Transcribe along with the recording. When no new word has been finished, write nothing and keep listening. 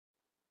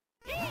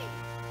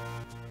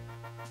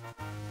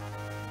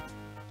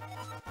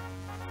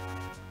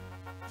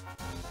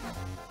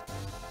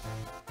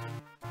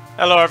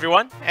Hello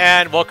everyone,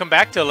 and welcome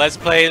back to Let's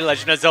Play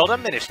Legend of Zelda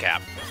Minish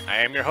Cap. I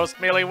am your host,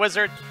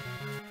 MeleeWizard.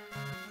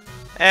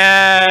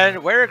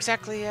 And where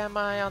exactly am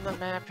I on the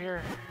map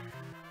here?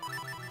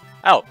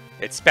 Oh,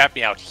 it spat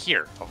me out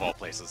here, of all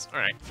places.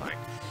 Alright, fine.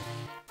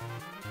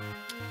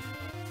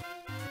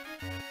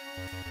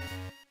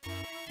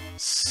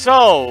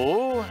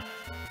 So,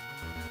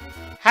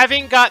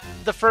 having got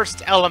the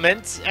first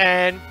element,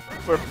 and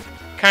we're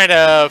kind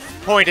of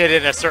pointed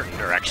in a certain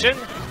direction,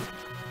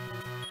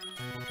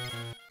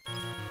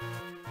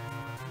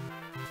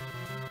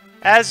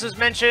 as was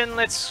mentioned,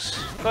 let's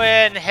go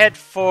ahead and head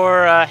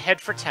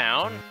for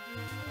town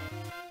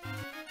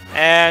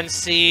and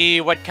see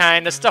what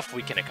kind of stuff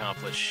we can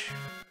accomplish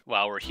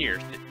while we're here.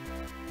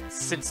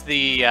 Since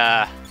the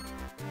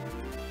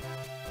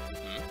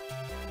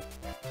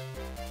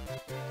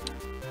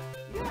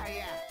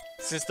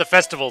since the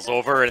festival's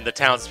over and the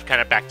town's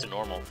kind of back to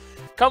normal.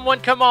 Come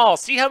one, come all,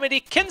 see how many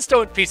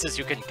kinstone pieces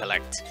you can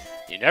collect.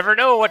 You never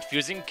know what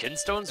fusing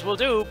kinstones will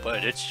do,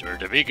 but it's sure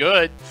to be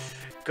good.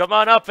 Come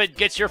on up and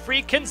get your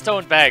free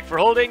kinstone bag for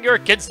holding your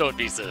kinstone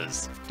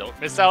pieces. Don't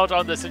miss out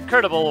on this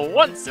incredible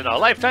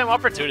once-in-a-lifetime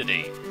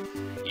opportunity.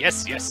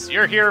 Yes, yes,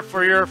 you're here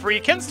for your free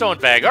kinstone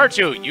bag, aren't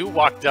you? You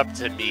walked up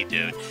to me,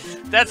 dude.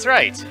 That's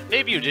right.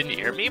 Maybe you didn't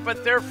hear me,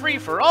 but they're free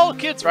for all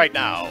kids right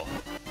now.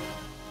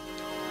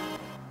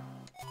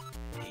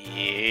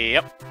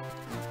 Yep.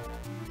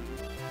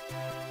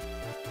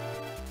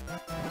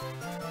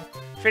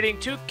 Fitting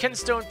two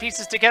kinstone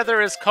pieces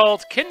together is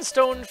called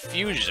kinstone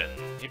fusion.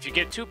 If you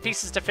get two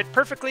pieces to fit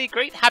perfectly,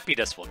 great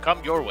happiness will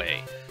come your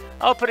way.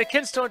 I'll put a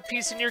kinstone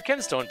piece in your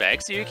kinstone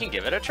bag so you can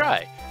give it a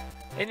try.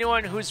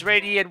 Anyone who's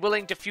ready and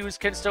willing to fuse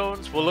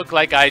kinstones will look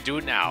like I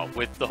do now,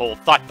 with the whole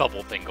thought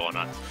bubble thing going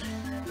on.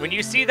 When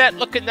you see that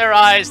look in their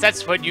eyes,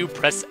 that's when you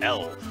press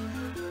L.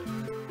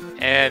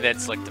 And then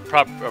select the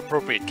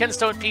appropriate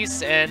kinstone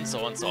piece, and so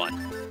on and so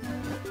on.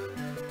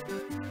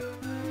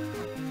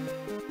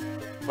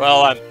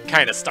 Well, I'm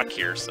kind of stuck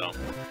here, so...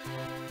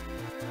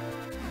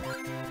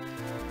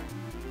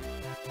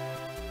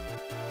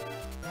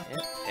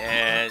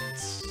 And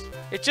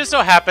it just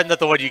so happened that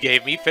the one you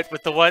gave me fit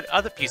with the one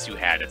other piece you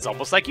had. It's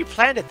almost like you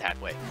planned it that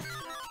way.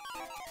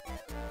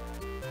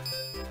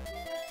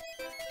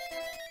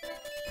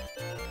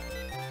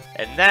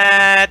 And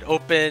that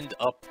opened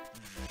up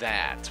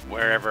that,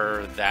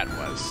 wherever that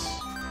was.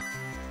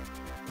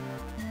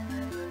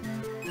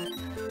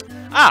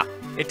 Ah!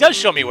 It does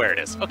show me where it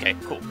is. Okay,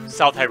 cool.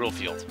 South Hyrule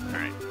Field.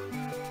 Alright.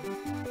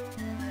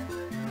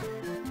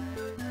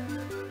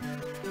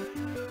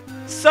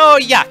 So,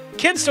 yeah,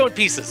 kinstone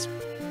pieces.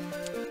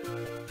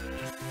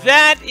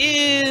 That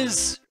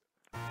is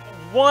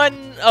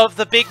one of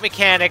the big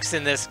mechanics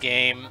in this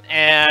game,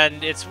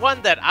 and it's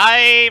one that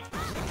I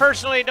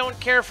personally don't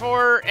care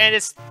for, and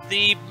it's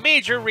the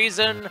major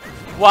reason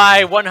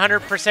why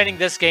 100%ing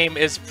this game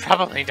is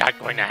probably not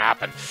going to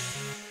happen.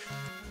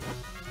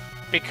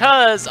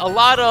 Because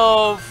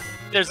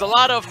there's a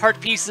lot of heart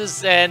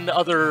pieces and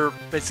other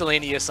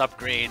miscellaneous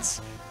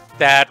upgrades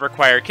that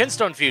require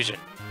kinstone fusion.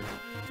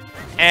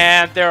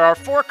 And there are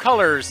 4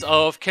 colors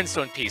of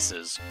kinstone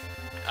pieces.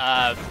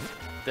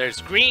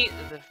 There's green,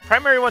 the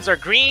primary ones are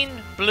green,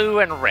 blue,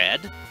 and red,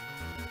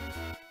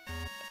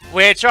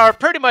 which are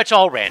pretty much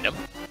all random.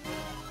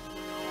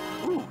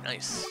 Ooh,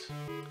 nice.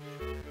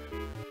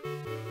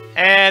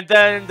 And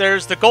then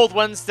there's the gold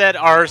ones that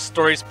are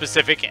story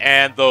specific,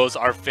 and those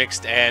are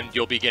fixed, and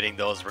you'll be getting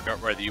those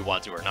whether you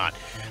want to or not.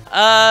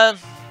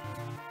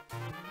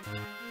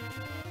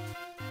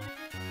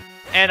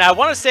 And I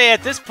want to say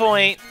at this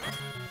point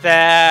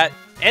that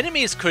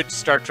enemies could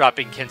start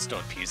dropping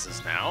kinstone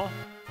pieces now.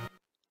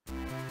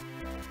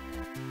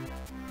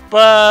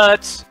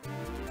 But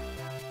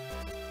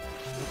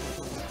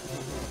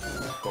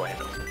go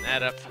ahead and open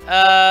that up.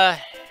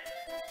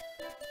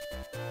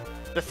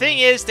 The thing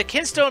is, the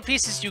kinstone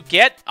pieces you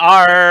get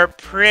are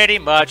pretty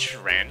much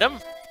random.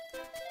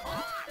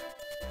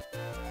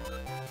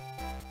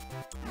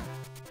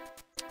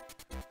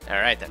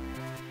 Alright then.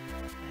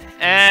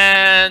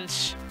 And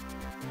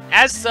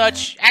as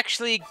such,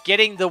 actually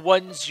getting the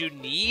ones you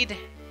need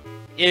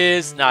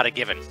is not a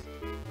given.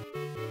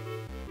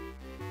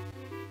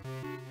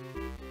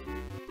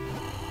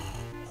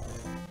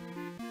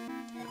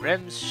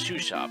 Rem's Shoe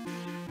Shop.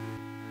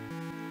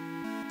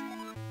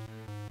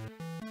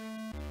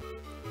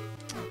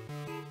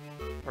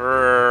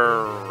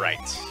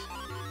 Right.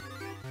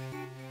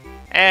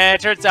 And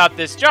it turns out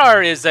this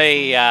jar is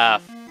a,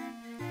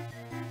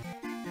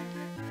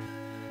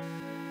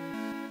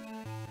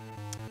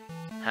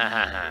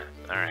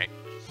 Alright.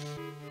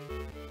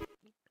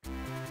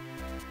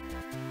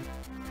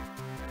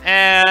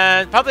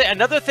 And probably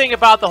another thing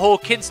about the whole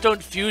kinstone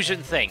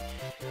fusion thing.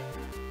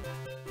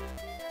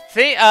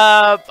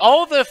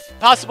 All the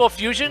possible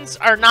fusions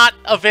are not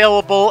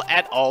available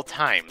at all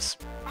times.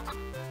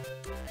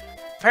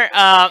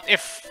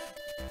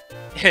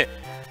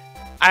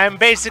 I'm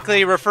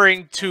basically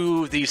referring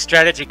to the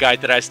strategy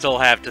guide that I still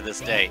have to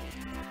this day.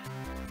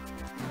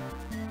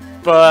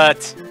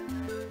 But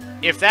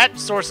if that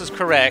source is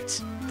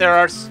correct, there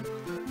are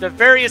The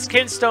various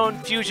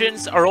Kinstone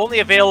fusions are only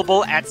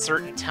available at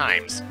certain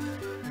times.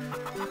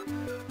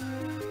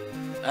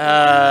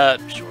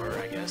 Sure,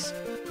 I guess.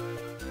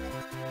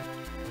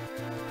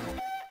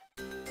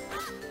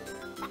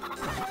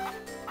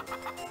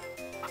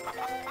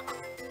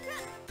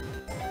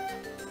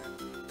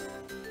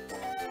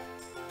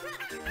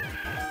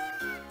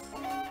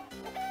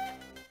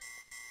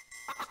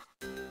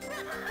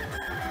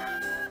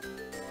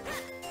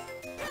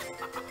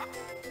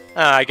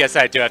 I guess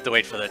I do have to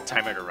wait for the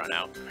timer to run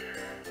out.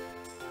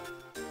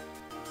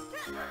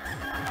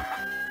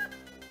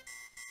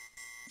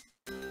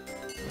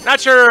 Not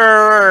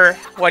sure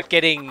what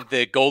getting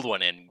the gold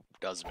one in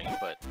does me,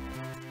 but...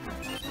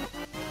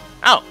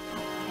 Oh!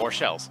 More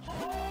shells.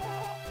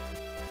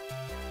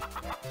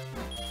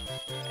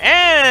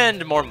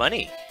 And more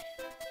money.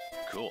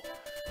 Cool.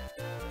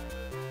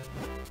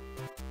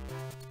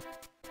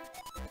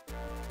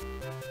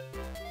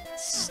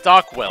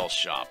 Stockwell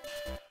shop.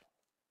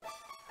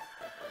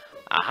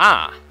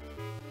 Aha!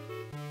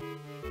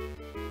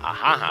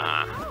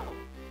 Aha!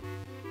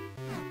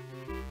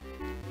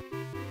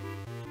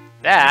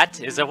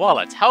 That is a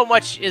wallet. How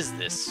much is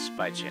this,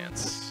 by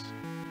chance?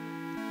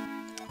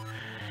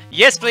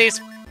 Yes, please!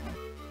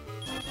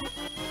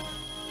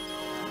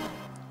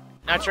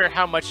 Not sure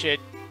how much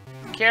it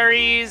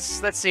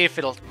carries. Let's see if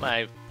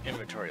my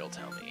inventory will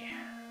tell me.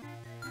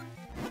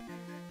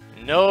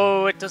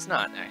 No, it does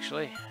not,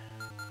 actually.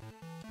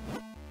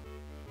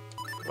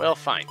 Well,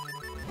 fine.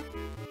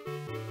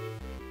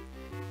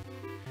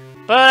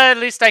 But at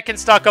least I can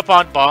stock up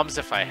on bombs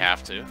if I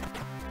have to.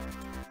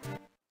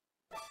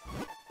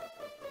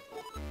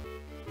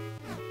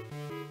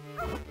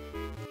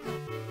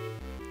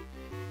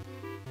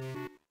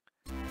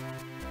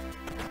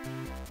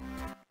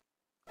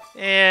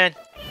 And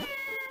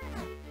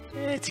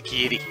it's a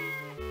kitty.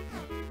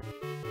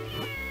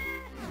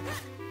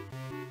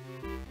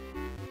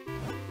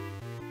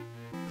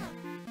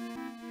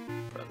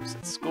 Brothers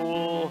at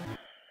school.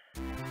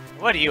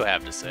 What do you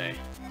have to say?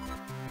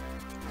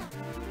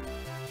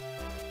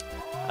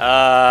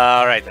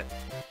 Alright then.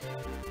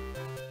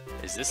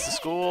 Is this the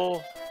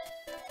school?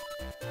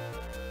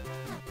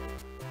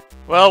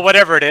 Well,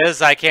 whatever it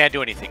is, I can't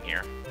do anything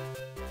here.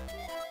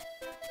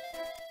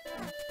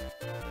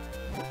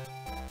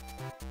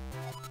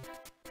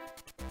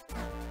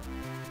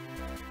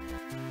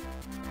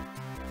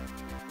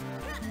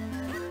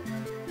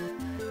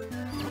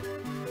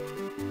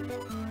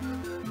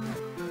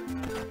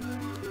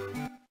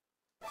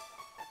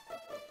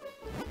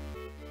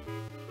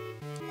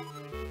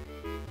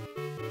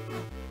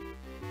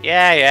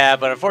 Yeah,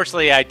 but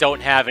unfortunately I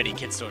don't have any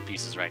Kinstone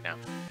pieces right now.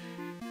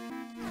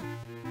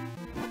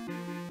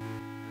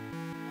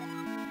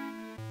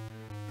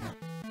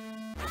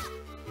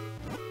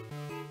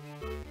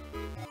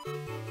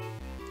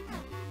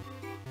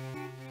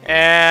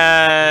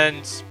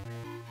 And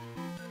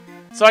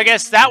so I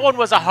guess that one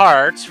was a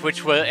heart,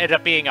 which will end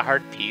up being a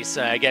heart piece.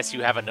 I guess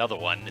you have another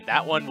one.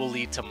 That one will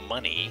lead to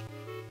money.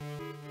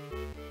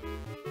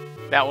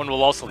 That one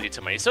will also lead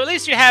to money. So at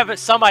least you have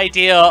some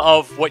idea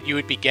of what you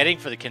would be getting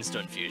for the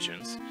Kinstone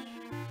fusions.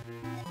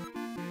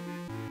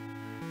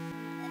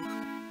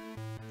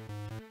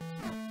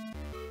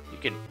 You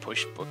can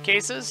push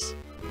bookcases?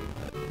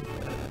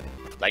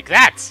 Like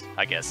that,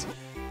 I guess.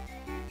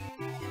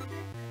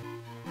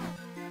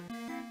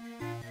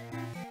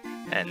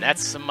 And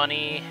that's some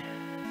money.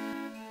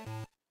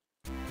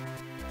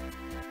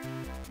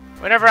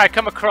 Whenever I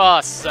come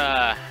across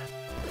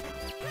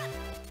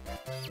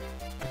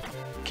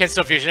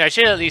Kinstone fusion, I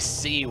should at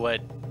least see what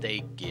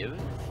they give.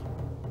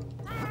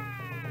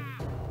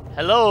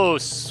 Hello,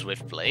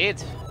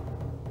 Swiftblade.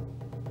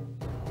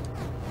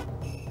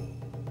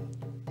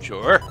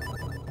 Sure.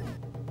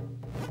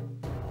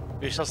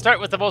 We shall start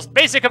with the most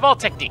basic of all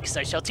techniques.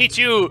 I shall teach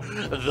you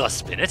the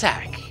spin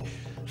attack.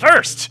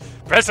 First,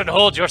 press and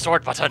hold your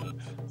sword button.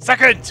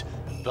 Second,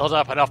 build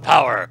up enough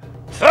power.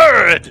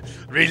 Third,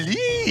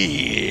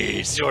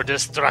 release your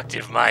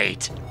destructive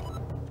might.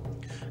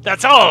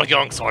 That's all,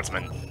 young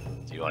swordsman.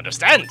 Do you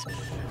understand?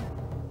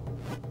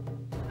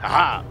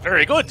 Haha,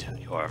 very good.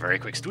 You are a very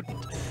quick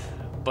student.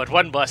 But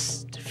one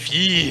must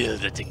feel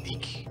the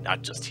technique,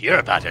 not just hear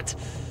about it.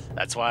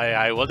 That's why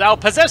I will now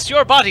possess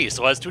your body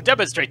so as to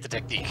demonstrate the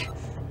technique.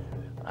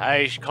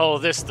 I call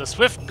this the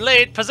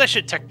Swiftblade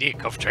possession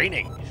technique of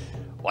training.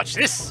 Watch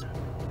this.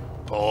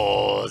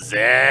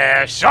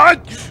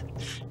 Possession!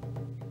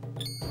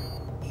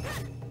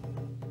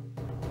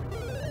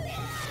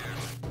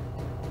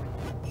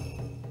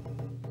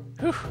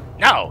 Whew.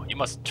 Now, you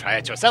must try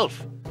it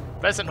yourself.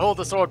 Press and hold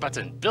the sword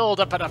button, build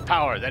up enough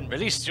power, then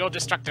release your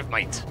destructive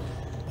might.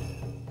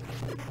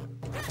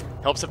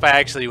 Helps if I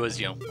actually was,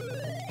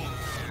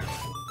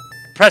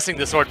 pressing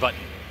the sword button.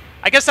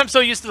 I guess I'm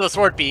so used to the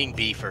sword being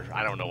B for,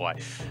 I don't know why.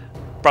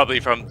 Probably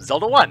from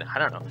Zelda 1, I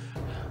don't know.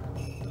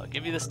 I'll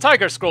give you this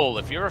tiger scroll.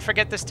 If you ever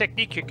forget this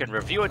technique, you can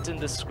review it in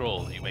this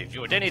scroll. You may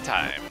view it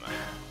anytime.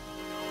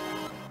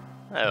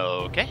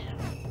 Okay.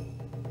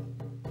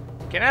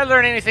 Can I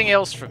learn anything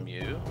else from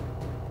you?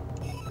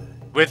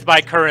 With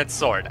my current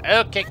sword.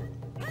 Okay.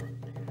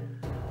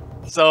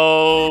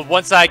 So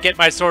once I get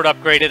my sword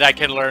upgraded, I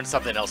can learn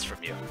something else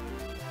from you.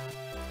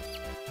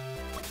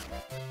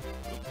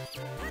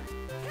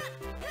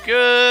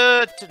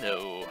 Good to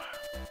know.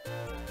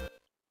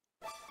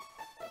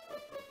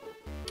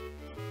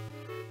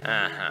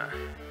 Uh-huh.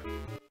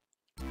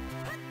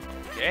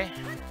 Okay.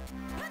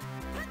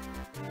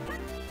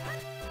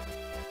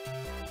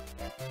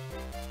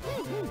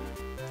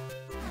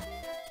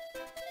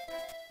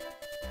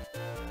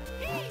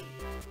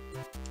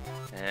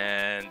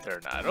 And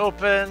they're not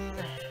open.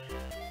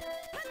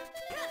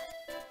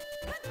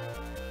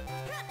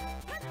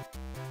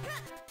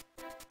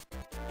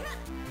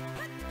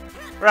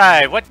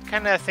 Right, what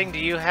kind of thing do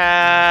you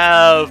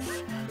have?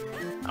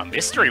 A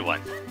mystery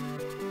one.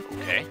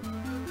 Okay.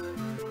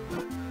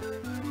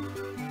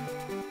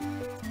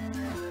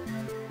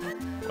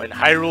 When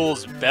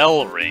Hyrule's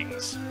bell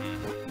rings.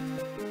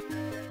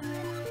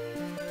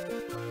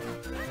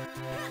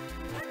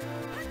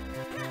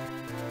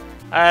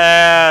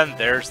 And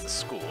there's the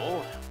school.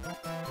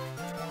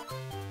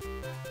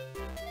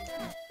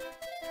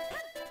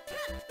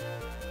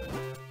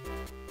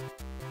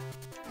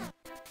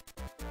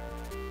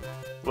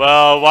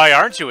 Well, why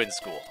aren't you in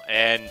school?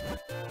 And,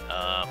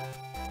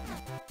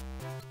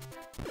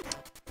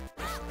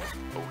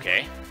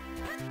 okay.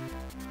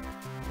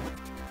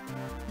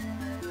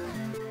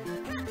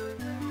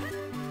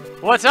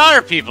 What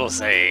are people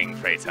saying,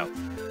 pray tell?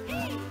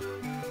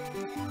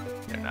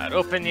 They're not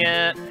open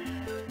yet.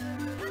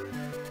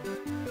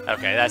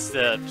 Okay, that's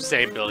the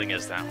same building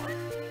as that one.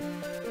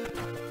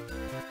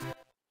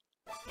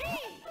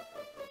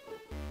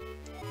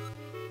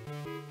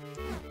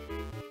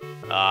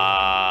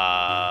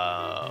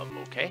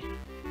 Okay.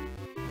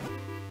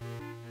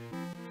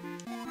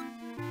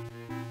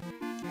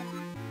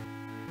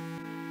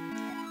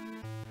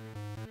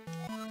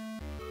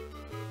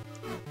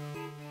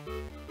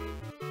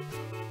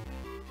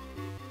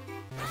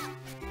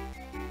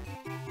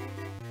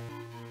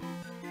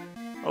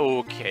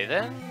 Okay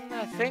then,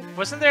 I think,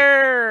 wasn't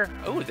there...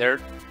 Oh,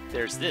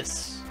 there's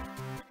this.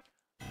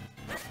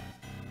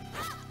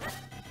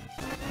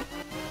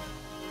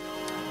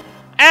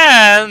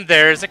 And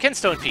there's a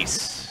kinstone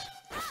piece.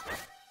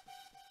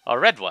 A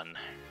red one.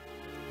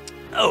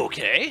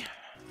 Okay.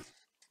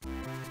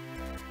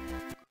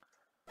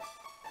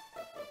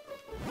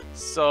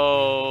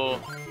 So...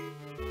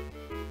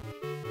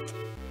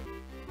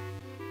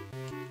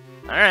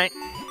 Alright.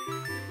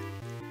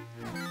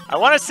 I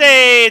want to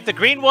say the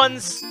green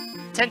ones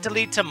tend to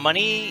lead to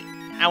money.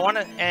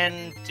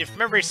 And if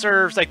memory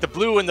serves, like the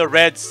blue and the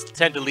reds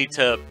tend to lead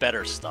to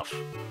better stuff.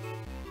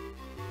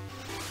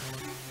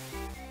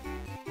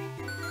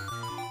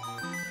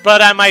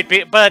 But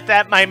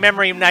my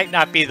memory might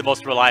not be the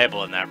most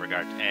reliable in that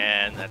regard.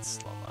 And that's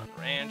Lomon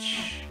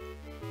Ranch.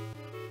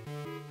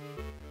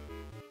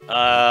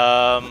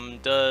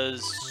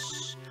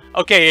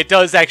 Okay, it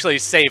does actually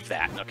save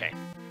that. Okay.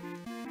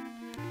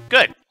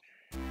 Good.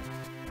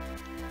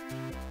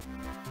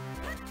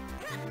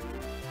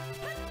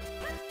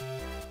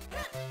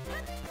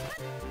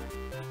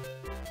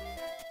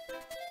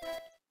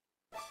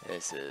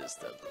 This is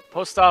the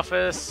post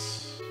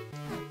office.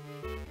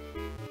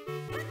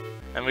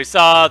 And we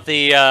saw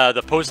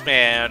the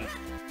postman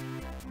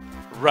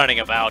running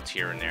about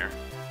here and there.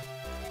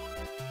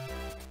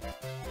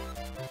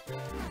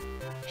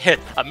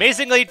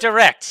 Amazingly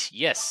direct.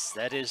 Yes,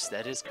 that is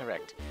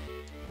correct.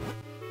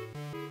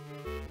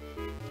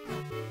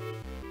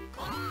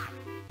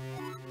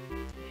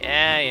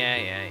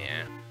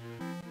 Yeah.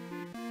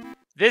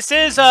 This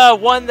is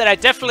one that I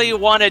definitely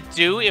want to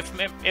do if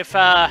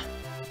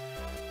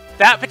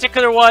that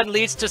particular one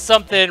leads to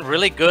something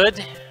really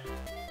good.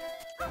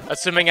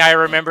 Assuming I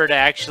remember to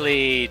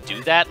actually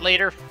do that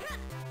later.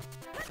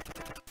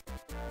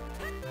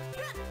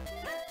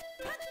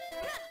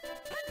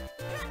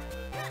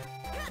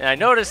 And I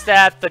noticed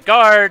that the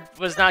guard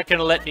was not going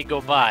to let me go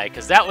by,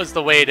 because that was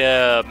the way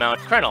to Mount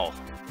Crenel.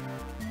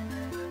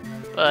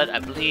 But I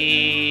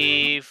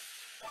believe...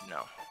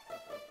 no.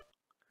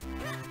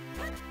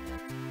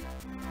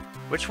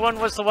 Which one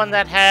was the one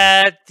that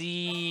had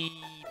the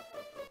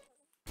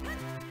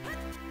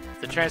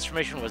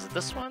transformation? Was it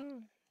this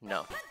one?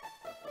 No.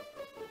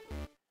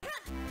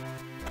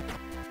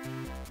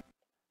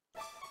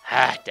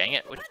 Ah, dang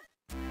it.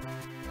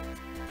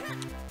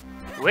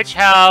 Which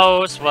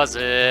house was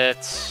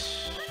it?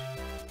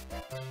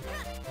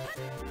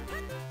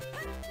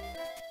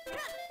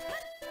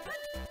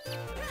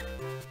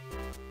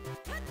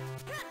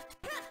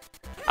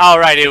 Oh,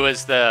 right, it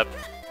was it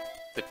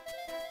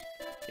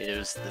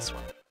was this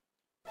one.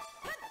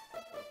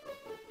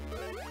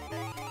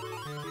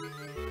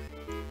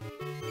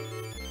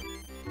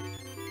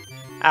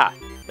 Ah,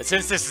 but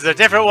since this is a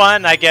different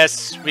one, I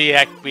guess we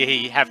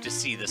have to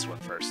see this one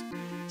first.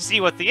 See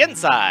what the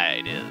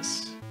inside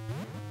is.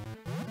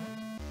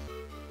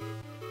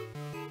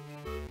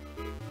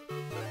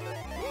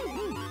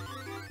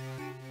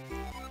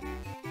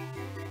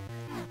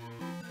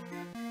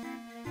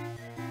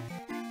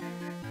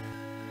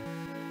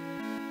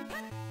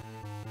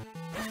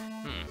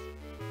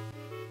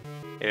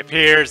 It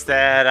appears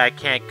that I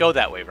can't go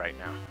that way right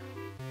now.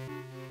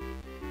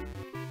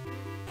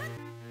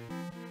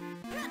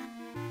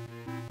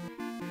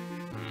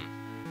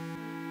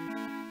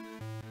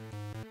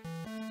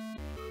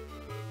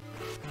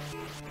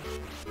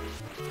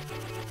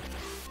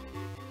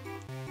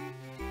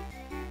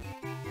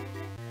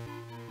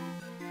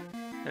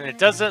 And it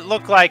doesn't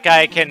look like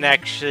I can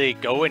actually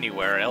go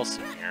anywhere else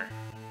in here.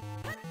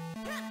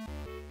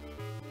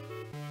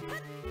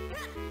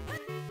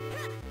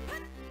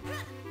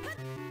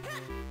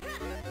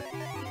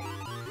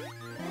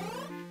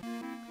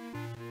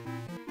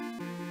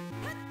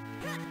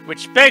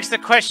 Which begs the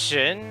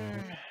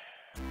question...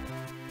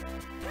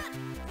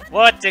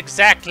 What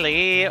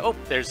exactly... Oh,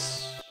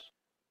 there's...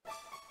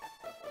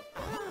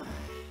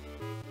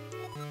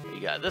 You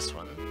got this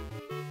one.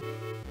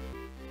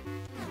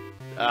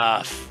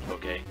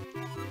 Okay.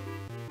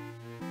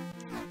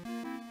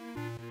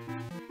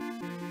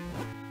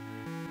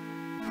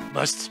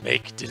 Must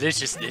make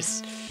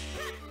deliciousness.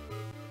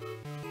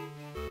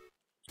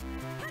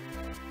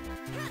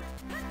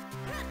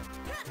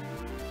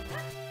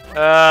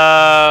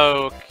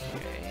 Okay.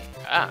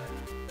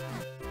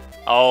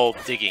 Oh,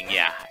 digging,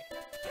 yeah.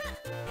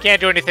 Can't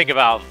do anything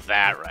about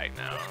that right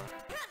now.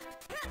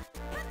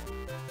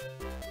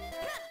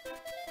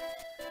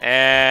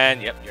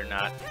 And, yep, you're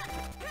not.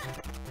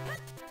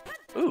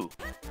 Ooh.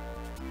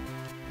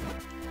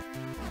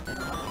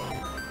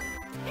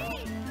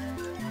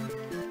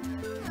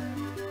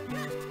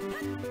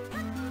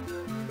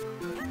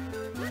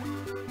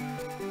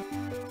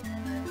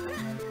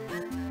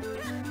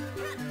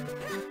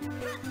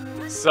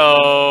 So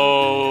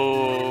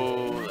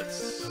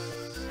let's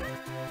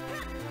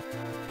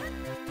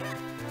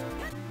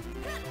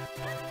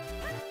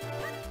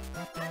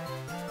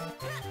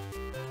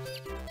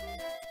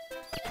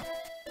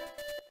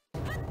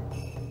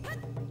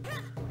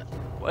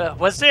well,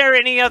 was there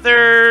any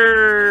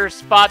other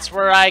spots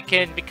where I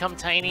can become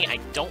tiny? I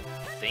don't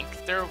think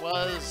there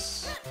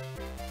was.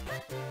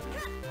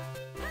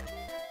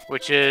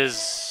 Which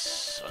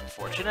is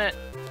unfortunate.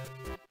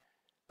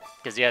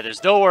 Because, yeah,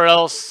 there's nowhere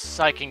else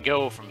I can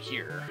go from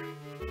here.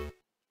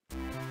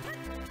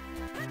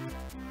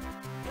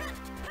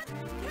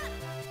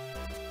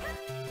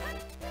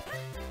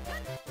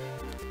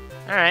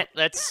 Alright,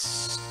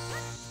 let's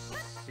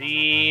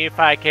see if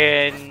I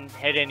can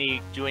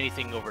do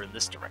anything over in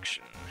this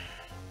direction.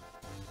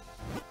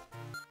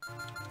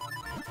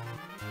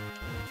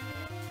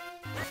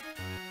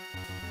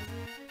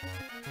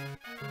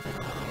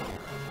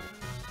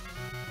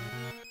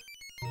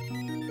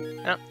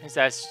 No,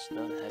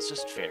 that's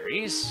just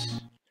fairies.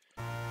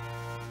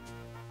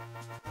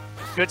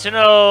 Good to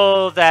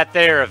know that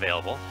they're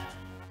available.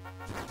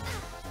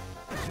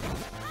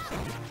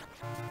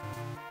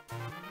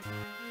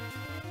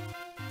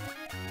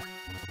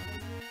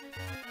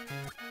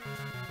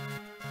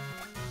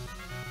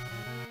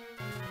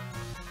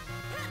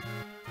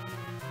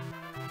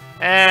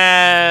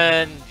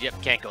 And yep,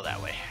 can't go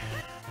that way.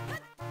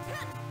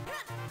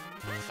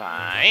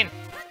 Fine.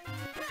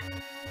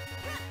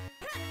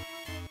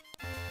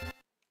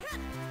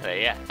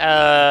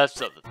 Yeah,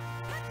 so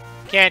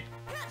can't.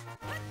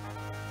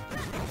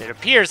 It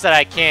appears that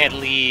I can't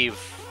leave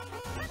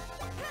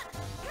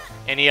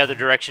any other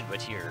direction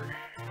but here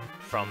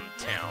from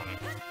town.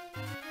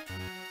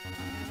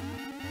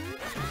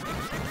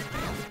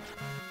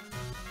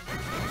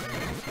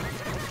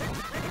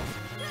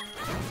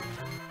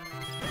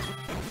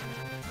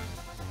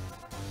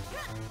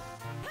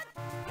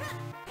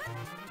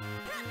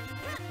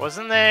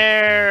 Wasn't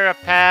there a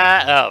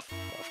path? Oh,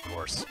 of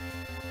course.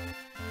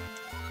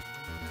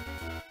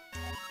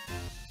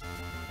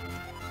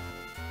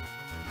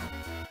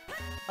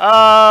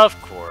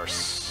 Of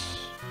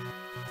course.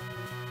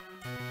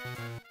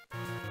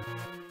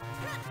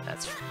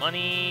 That's for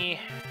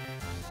money.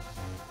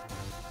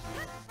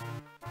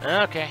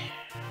 Okay.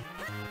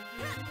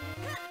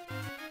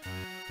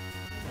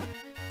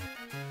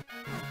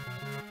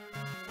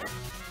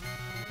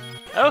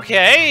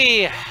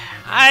 Okay.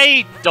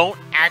 I don't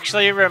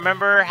actually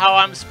remember how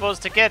I'm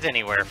supposed to get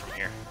anywhere from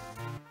here.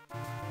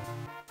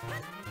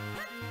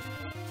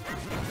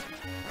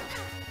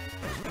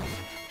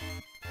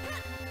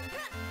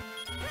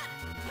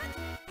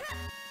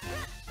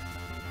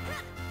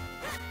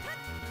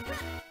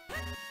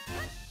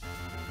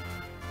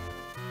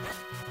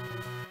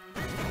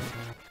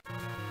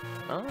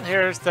 Well,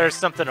 there's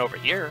something over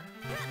here.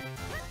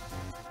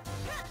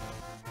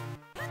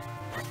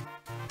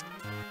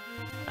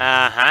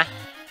 Uh-huh.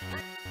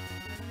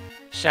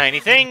 Shiny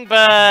thing,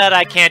 but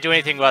I can't do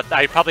anything about...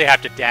 I probably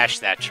have to dash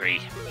that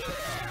tree.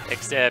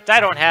 Except I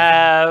don't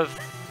have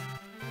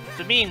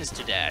the means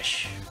to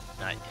dash.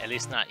 At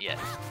least not yet.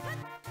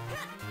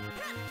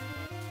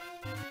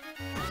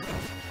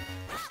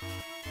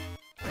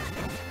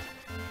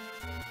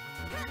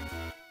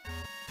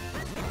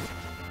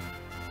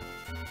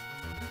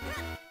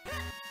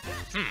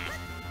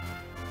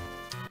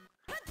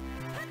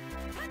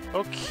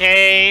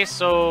 Okay,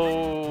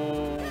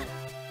 so...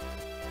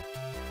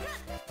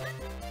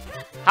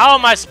 How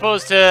am I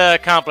supposed to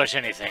accomplish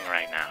anything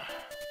right now?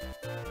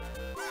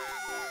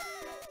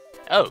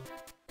 Oh.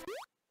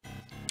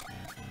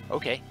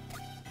 Okay.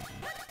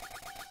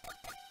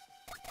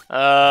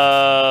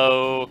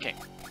 Okay.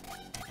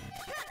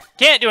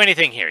 Can't do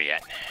anything here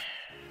yet.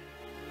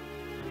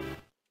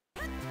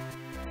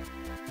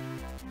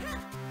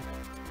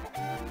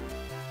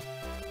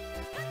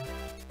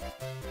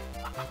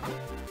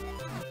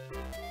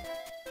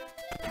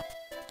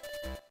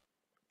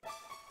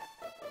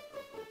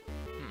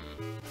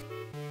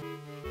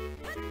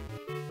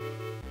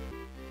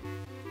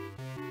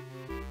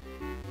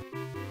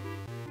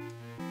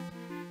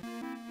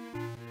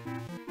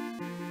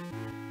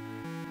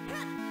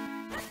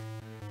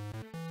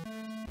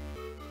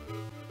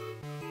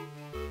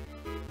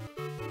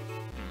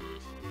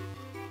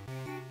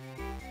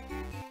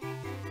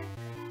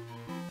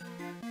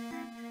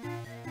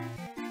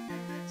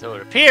 So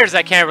it appears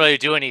I can't really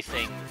do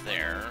anything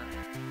there.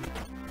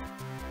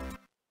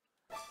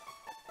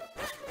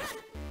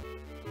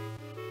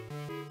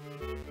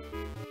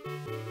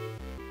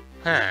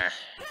 Huh.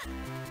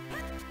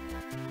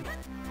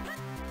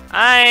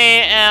 I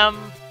am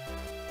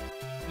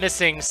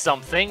missing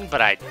something,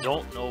 but I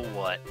don't know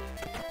what.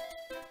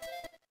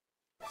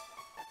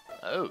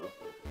 Oh.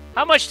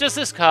 How much does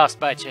this cost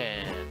by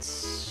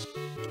chance?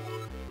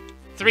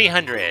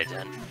 300.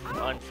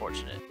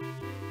 Unfortunate.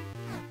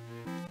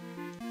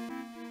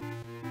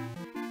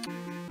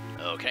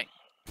 Okay.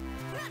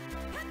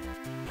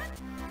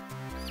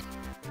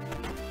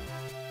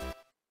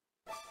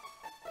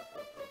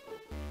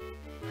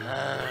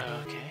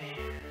 Okay.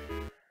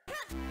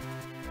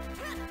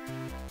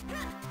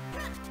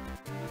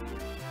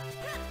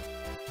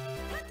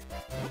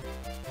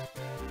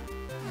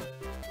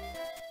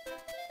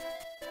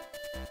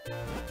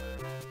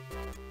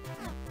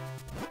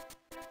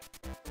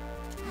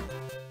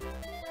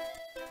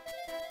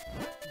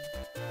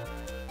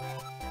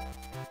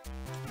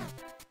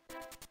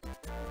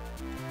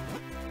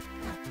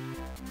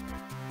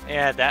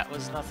 Yeah, that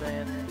was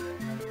nothing.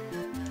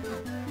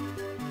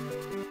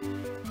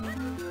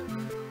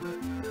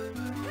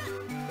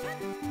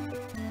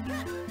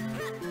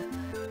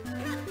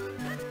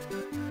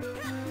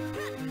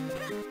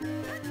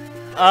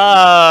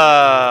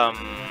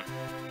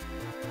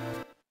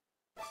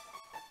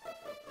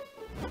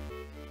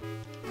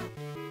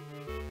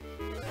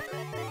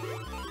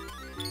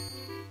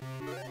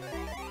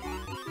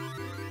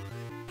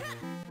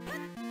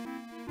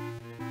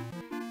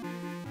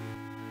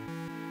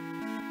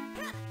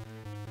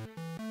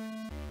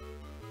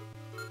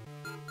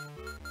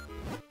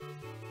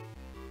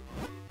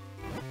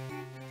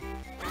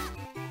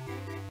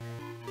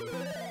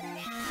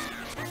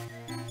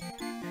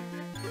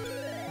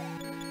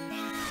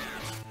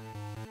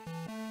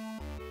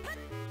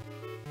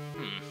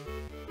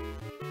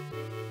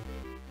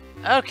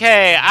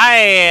 Okay, I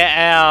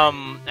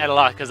am at a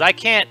lot because I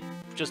can't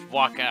just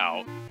walk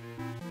out,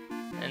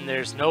 and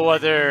there's no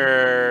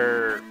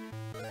other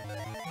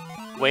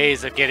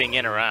ways of getting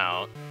in or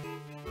out.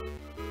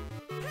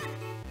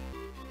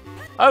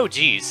 Oh,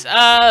 geez.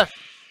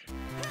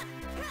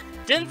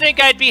 Didn't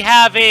think I'd be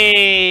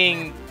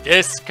having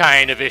this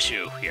kind of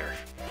issue here.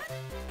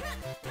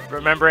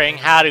 Remembering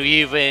how to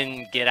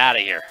even get out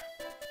of here.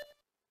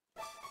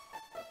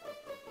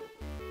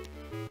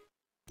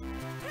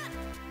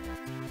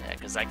 Yeah,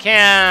 because I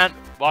can't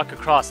walk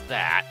across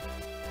that.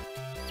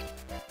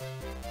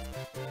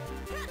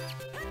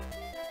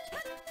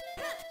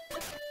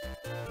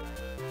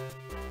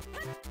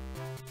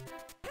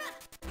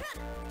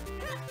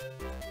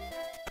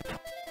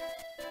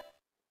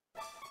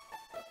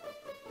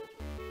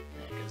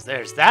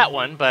 There's that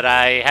one, but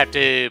I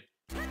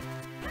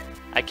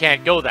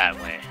can't go that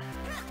way.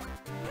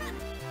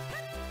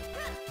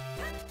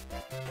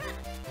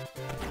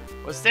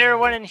 Was there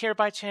one in here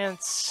by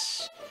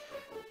chance?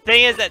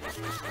 Thing is that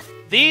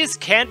these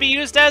can be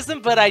used as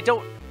them, but I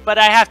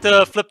have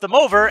to flip them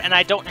over, and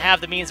I don't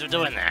have the means of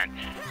doing that.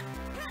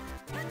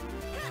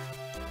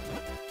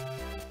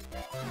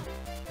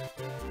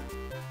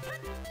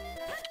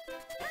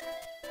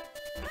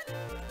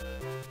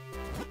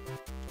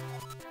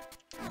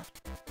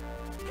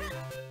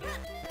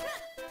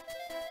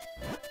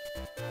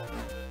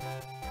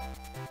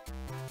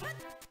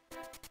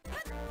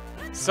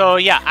 So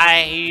yeah,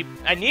 I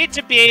need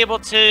to be able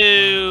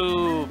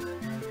to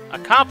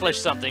accomplish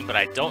something, but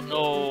I don't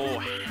know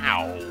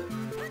how.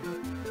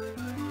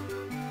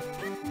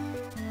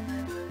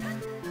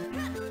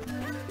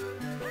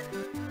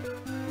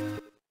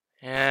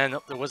 And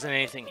nope, there wasn't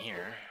anything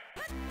here.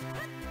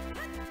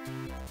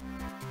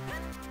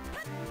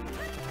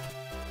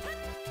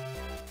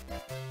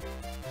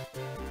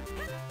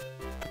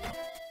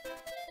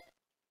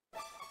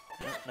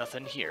 Nope,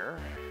 nothing here.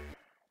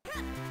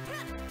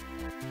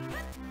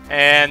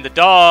 And the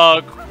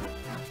dog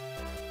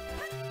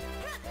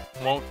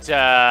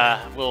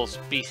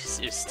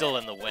is still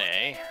in the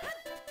way.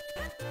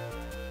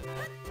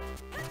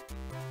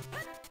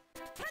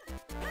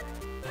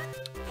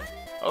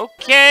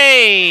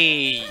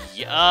 Okay,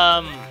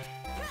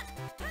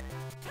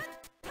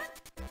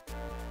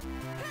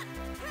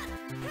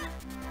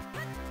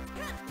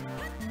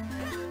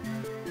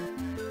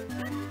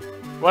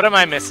 What am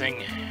I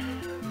missing?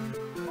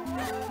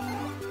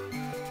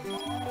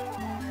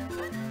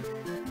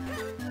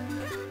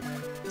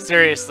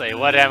 Seriously,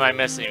 what am I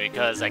missing?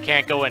 Because I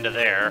can't go into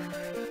there.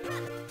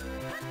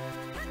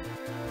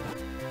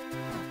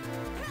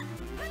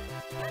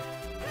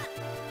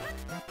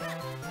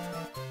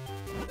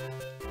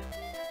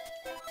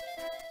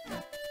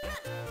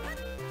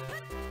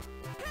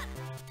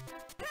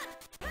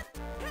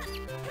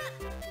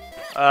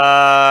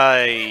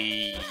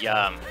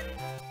 Yeah.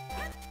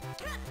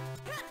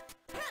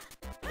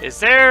 Is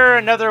there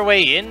another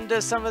way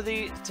into some of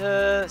these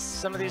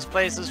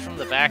places from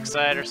the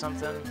backside or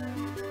something?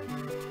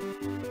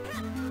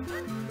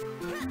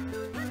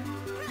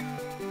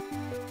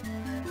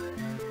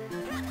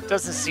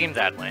 Doesn't seem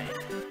that way.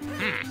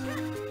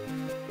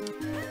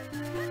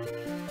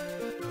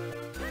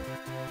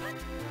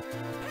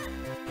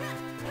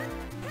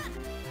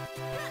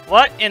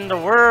 What in the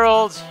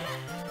world?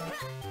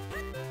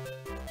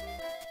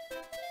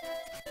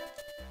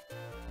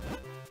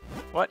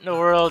 What in the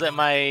world am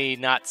I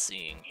not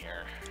seeing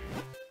here?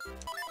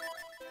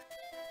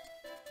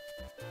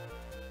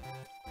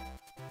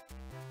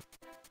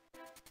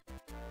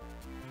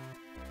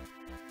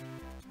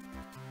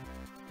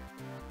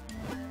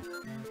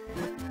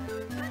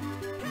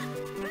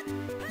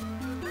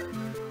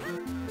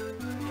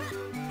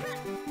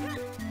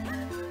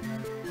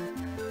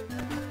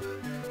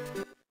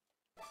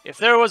 If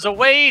there was a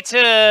way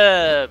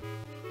to...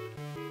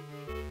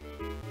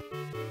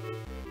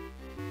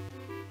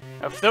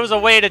 If there was a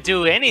way to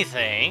do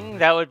anything,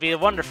 that would be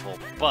wonderful,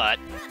 but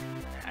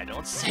I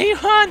don't see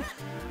one.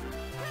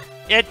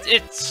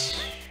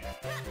 It's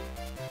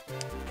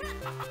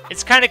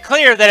kind of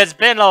clear that it's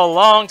been a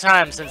long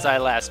time since I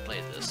last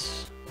played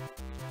this.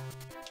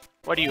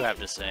 What do you have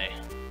to say?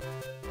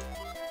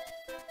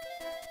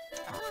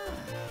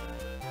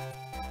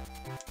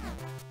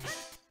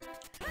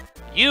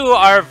 You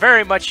are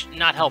very much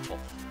not helpful.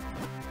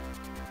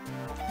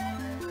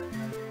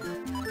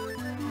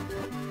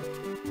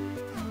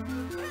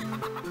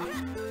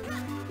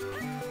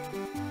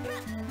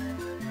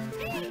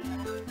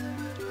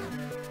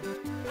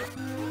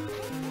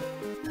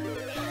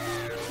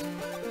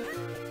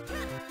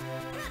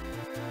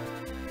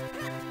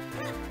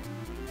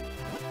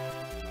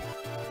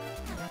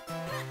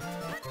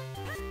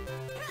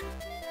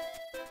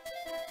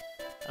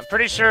 I'm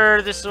pretty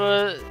sure this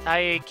was...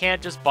 I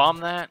can't just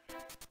bomb that.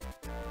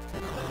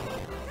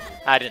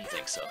 I didn't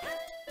think so.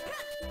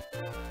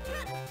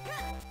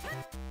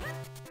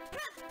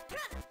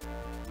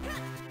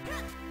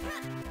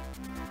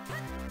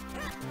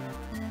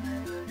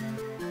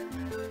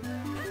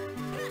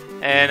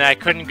 And I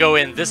couldn't go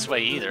in this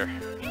way either.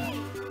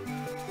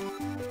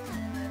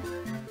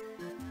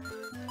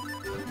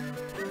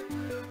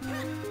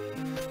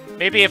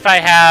 Maybe if I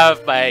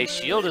have my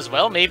shield as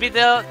well, maybe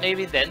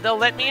then they'll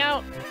let me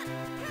out.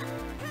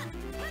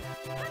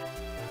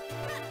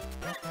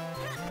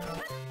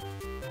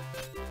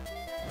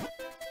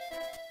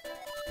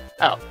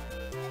 Oh.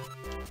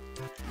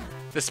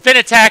 The spin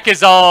attack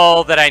is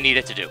all that I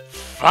needed to do.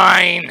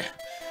 Fine.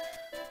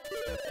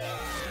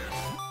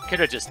 Could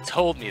have just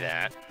told me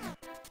that.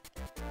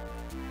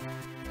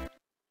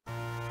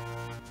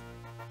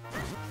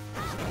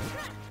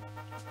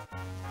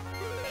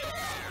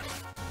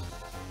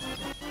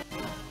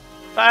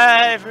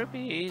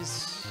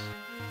 ₹5.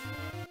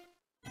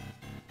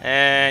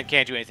 And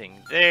can't do anything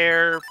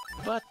there,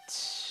 but...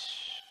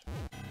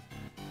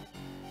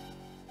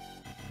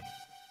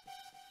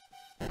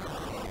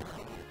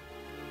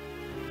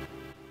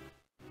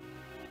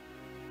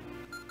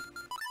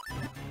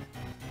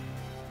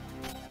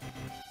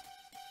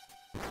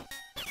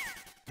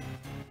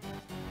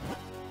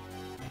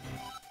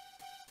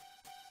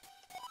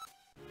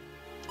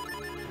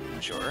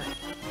 Sure.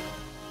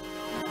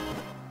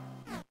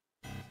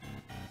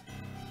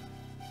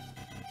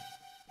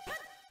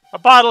 A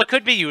bottle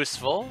could be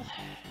useful.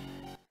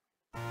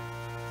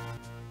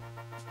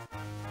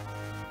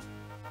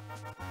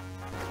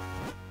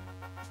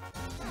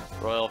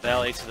 Royal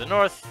Valley to the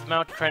north,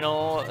 Mount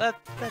Crenel.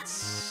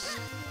 Let's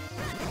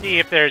see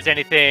if there's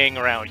anything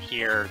around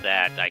here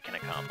that I can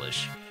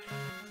accomplish.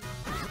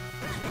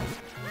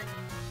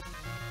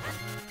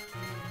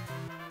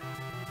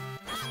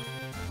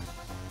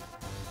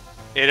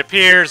 It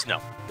appears no.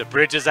 The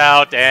bridge is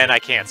out and I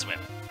can't swim.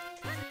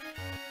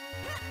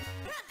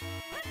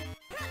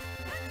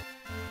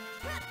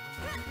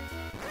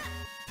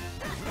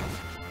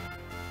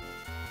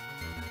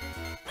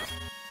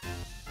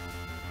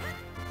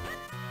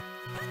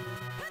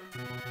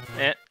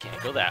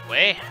 Can't go that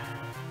way.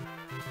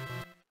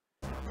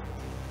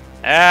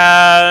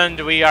 And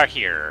we are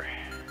here.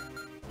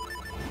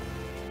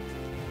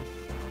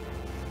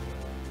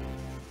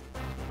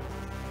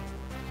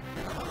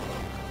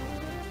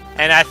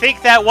 And I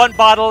think that one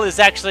bottle is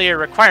actually a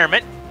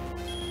requirement.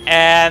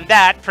 And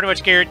that pretty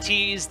much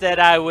guarantees that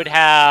I would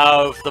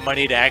have the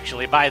money to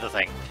actually buy the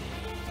thing.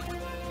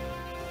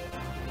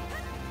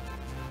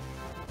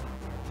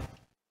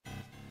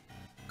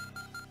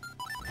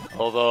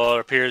 Although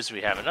it appears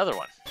we have another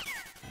one.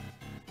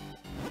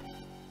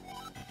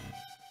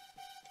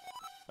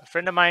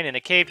 friend of mine in a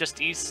cave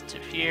just east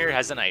of here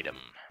has an item.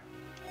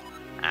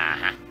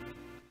 Uh-huh.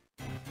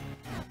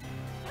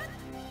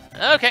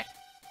 Okay.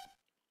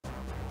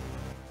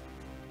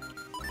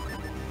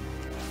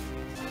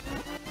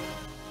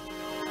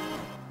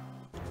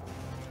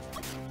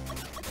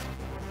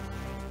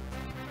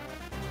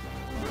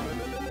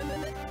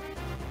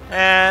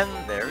 And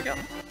there we go.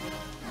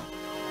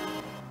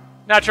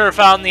 Not sure if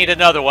I'll need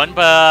another one,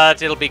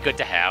 but it'll be good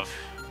to have.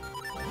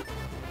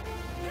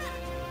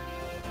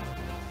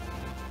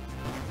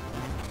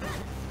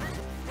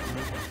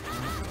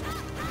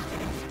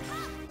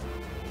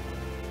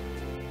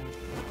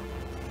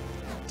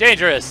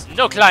 Dangerous!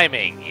 No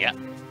climbing! Yep.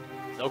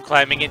 No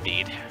climbing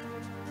indeed.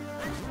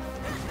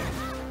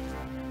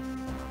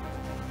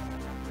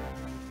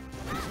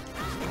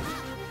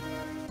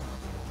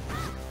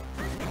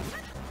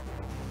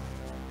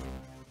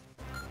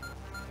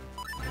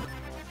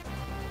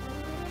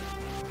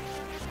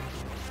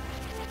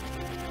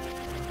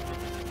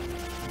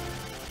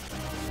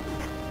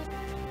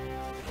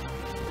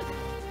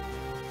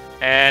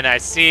 And I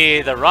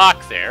see the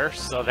rock there,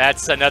 so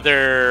that's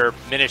another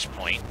Minish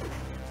point.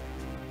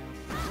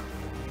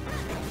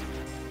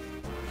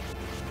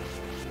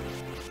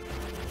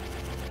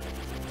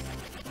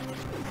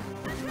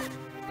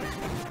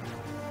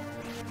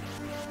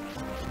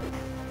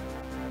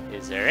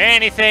 Is there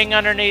anything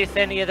underneath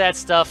any of that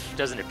stuff?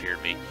 Doesn't appear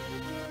to be.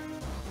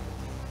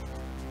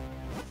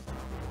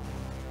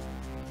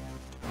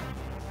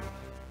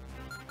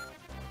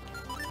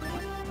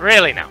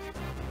 Really now?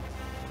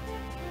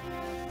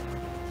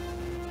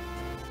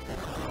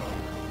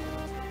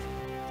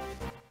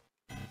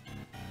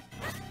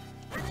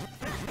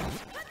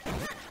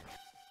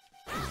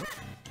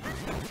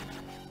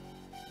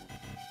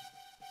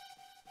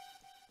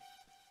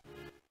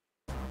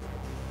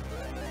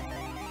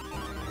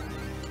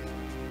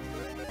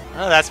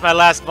 Oh, that's my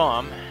last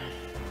bomb.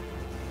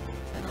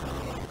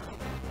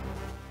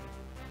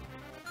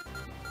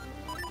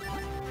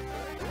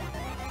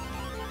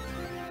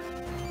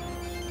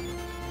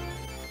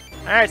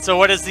 Alright, so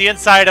what does the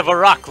inside of a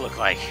rock look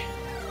like?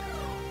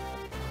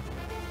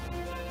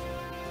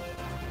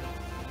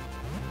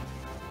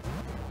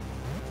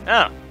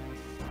 Oh.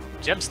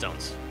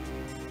 Gemstones.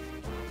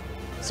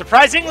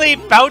 Surprisingly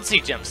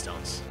bouncy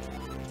gemstones.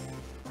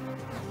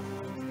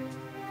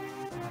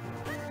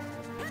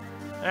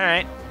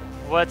 Alright.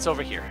 What's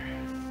over here?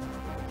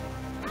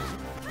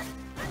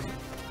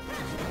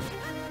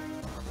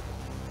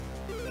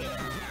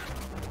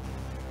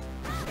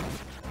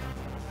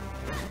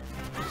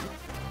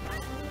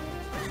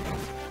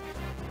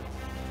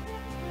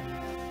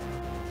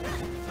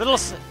 Little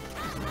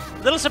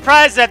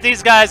surprised that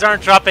these guys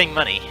aren't dropping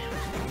money.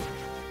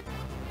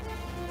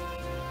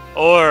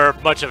 Or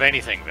much of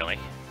anything, really.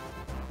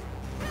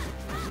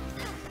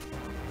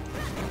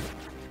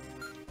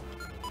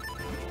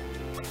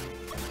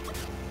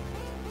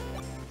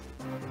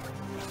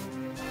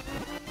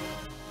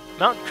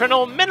 Mount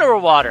Colonel mineral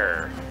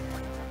water.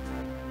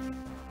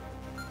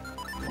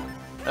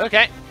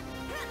 Okay.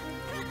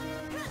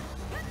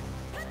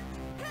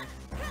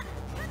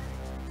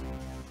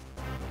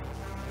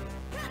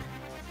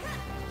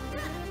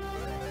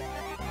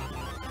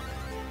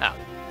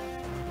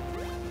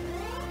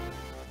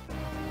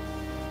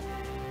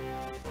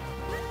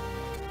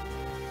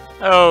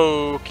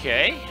 Oh.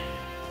 Okay.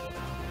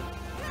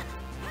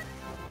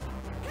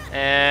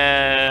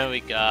 And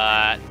we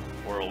got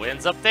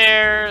whirlwinds up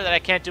there that I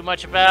can't do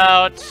much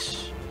about.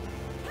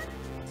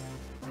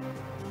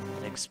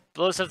 An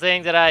explosive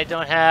thing that I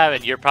don't have,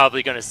 and you're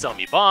probably going to sell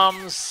me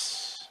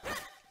bombs.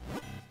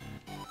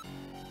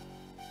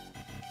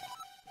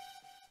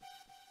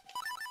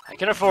 I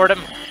can afford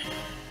them.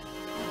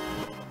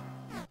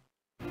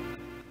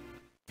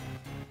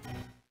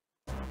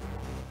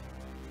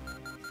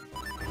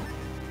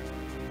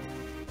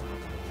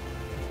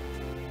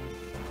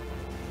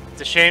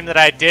 It's a shame that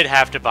I did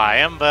have to buy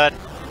them, but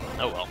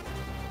oh well.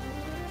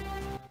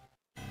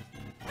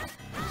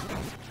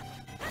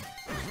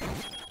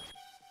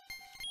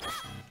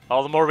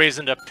 All the more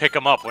reason to pick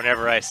them up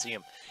whenever I see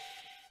them.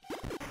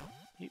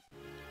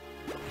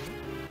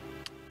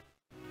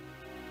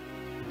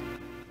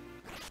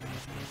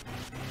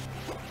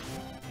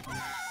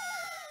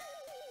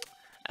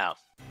 Oh.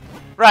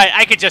 Right,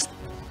 I could just...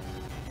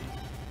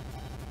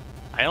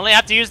 I only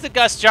have to use the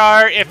gust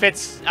jar if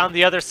it's on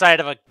the other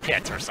side of a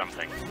pit or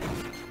something.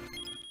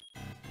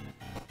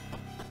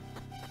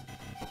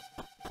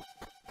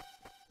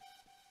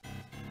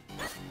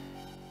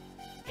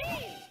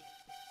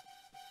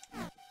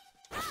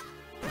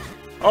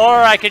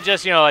 Or I could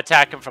just, you know,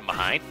 attack him from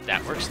behind.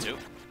 That works too.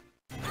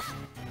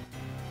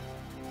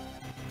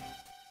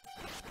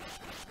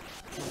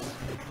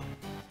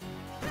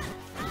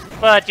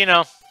 But, you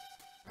know,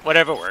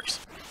 whatever works.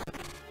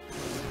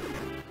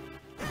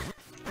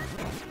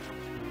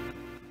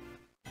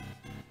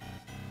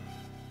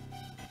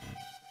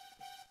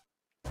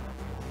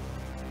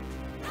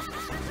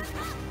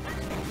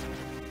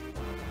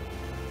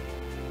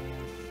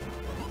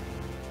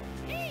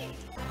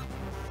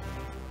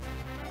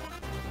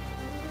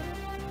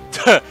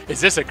 Is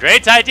this a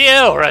great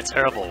idea or a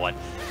terrible one?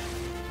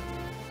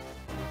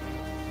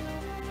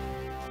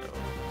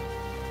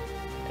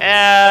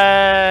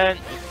 And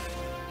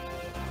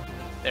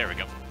there we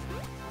go.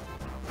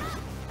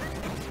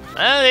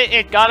 Well,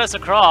 it got us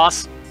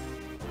across.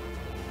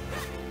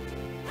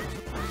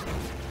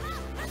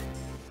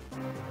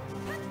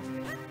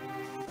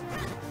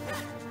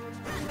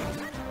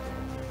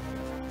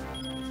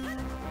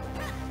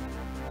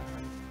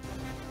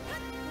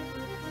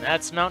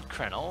 That's Mount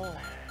Krennel.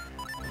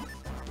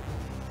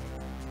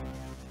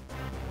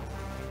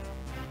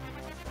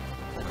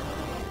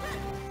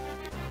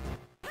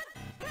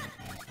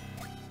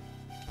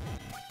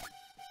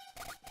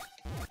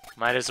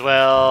 Might as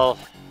well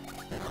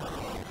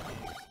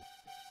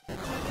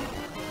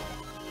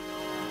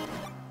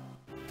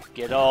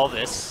get all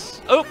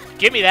this. Oh,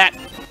 give me that.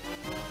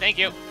 Thank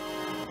you.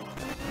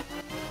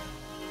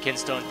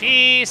 Kinstone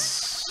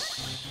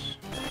piece.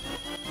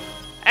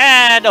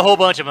 And a whole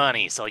bunch of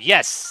money. So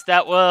yes,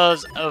 that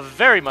was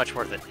very much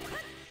worth it.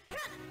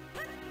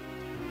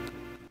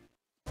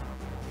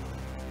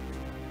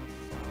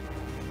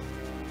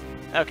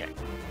 Okay.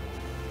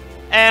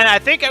 And I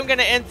think I'm going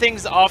to end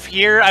things off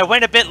here. I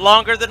went a bit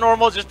longer than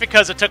normal just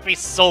because it took me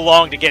so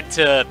long to get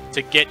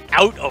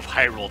out of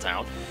Hyrule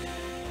Town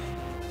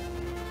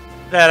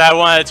that I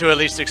wanted to at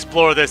least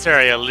explore this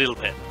area a little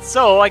bit.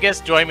 So I guess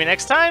join me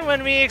next time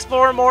when we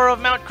explore more of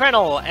Mount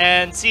Krennel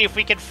and see if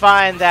we can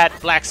find that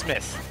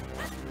blacksmith.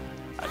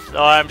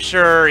 So I'm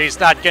sure he's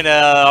not going to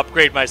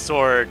upgrade my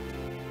sword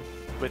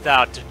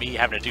without me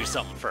having to do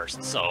something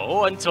first.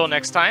 So until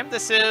next time,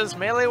 this is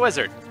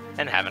MeleeWizard,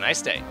 and have a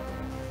nice day.